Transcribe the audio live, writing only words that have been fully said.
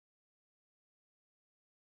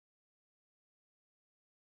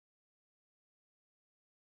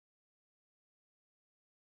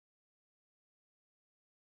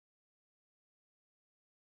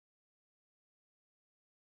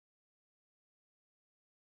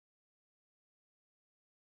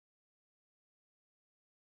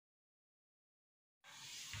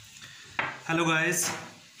Hello guys,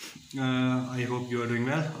 I hope you are doing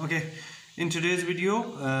well. Okay, in today's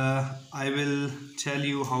video I will tell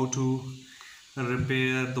you how to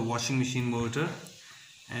repair the washing machine motor.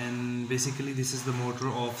 And basically this is the motor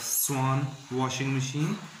of Swan washing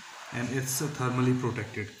machine, and it's thermally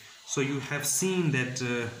protected. So you have seen that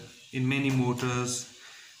in many motors,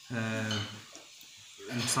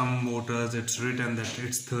 in some motors it's written that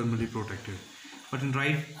it's thermally protected, but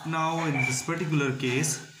right now in this particular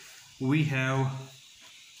case we have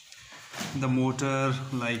the motor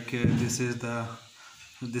like this is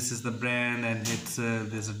the brand, and it's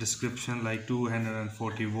there's a description like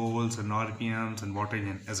 240 volts and RPMs and wattage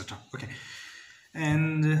and etc. Okay,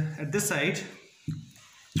 and at this side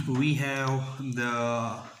we have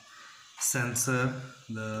the sensor,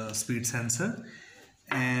 the speed sensor,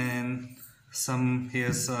 and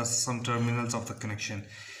here's some terminals of the connection.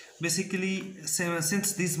 Basically,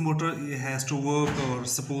 since this motor has to work or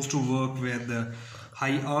supposed to work with the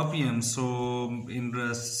high RPM, so in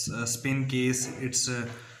the spin case it's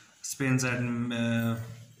spins at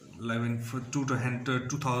 11 for 2000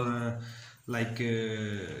 like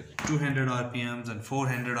 200 RPMs and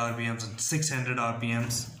 400 RPMs and 600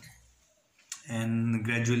 RPMs, and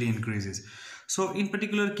gradually increases. So in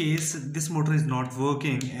particular case this motor is not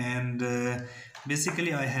working, and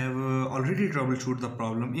basically I have already troubleshoot the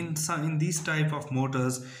problem. In these type of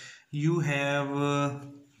motors you have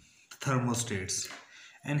thermostats,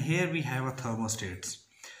 and here we have a thermostats.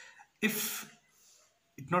 If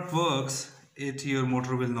it not works, your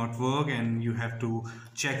motor will not work, and you have to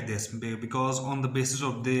check this, because on the basis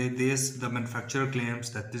of the manufacturer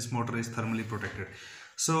claims that this motor is thermally protected.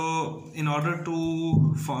 So in order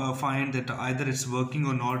to find that either it's working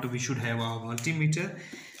or not, we should have a multimeter,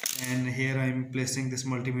 and here I'm placing this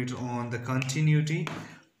multimeter on the continuity,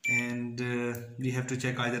 and we have to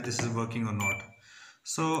check either this is working or not.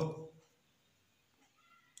 So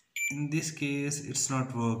in this case it's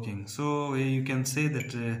not working, so you can say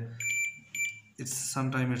that it's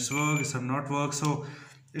sometimes it's work, some not work, so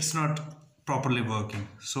it's not properly working.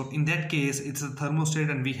 So in that case it's a thermostat,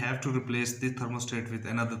 and we have to replace the thermostat with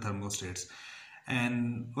another thermostats.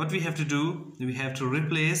 And what we have to do, we have to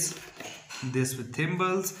replace this with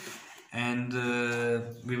thimbles, and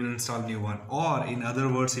we will install new one. Or in other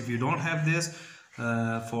words, if you don't have this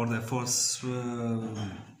for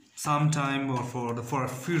some time, or for a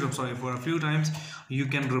few times, you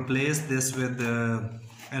can replace this with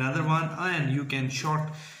another one, and you can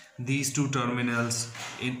short these two terminals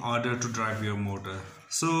in order to drive your motor.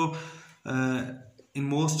 So in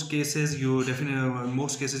most cases you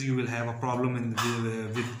will have a problem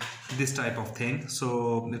with this type of thing.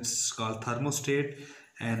 So it's called thermostat,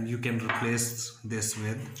 and you can replace this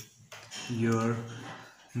with your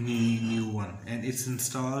new one, and it's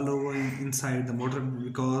installed over inside the motor,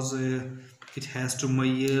 because it has to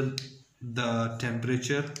measure the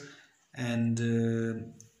temperature, and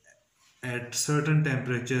at certain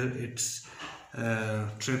temperature it's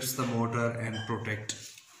trips the motor and protect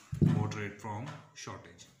motor from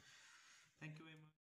shortage.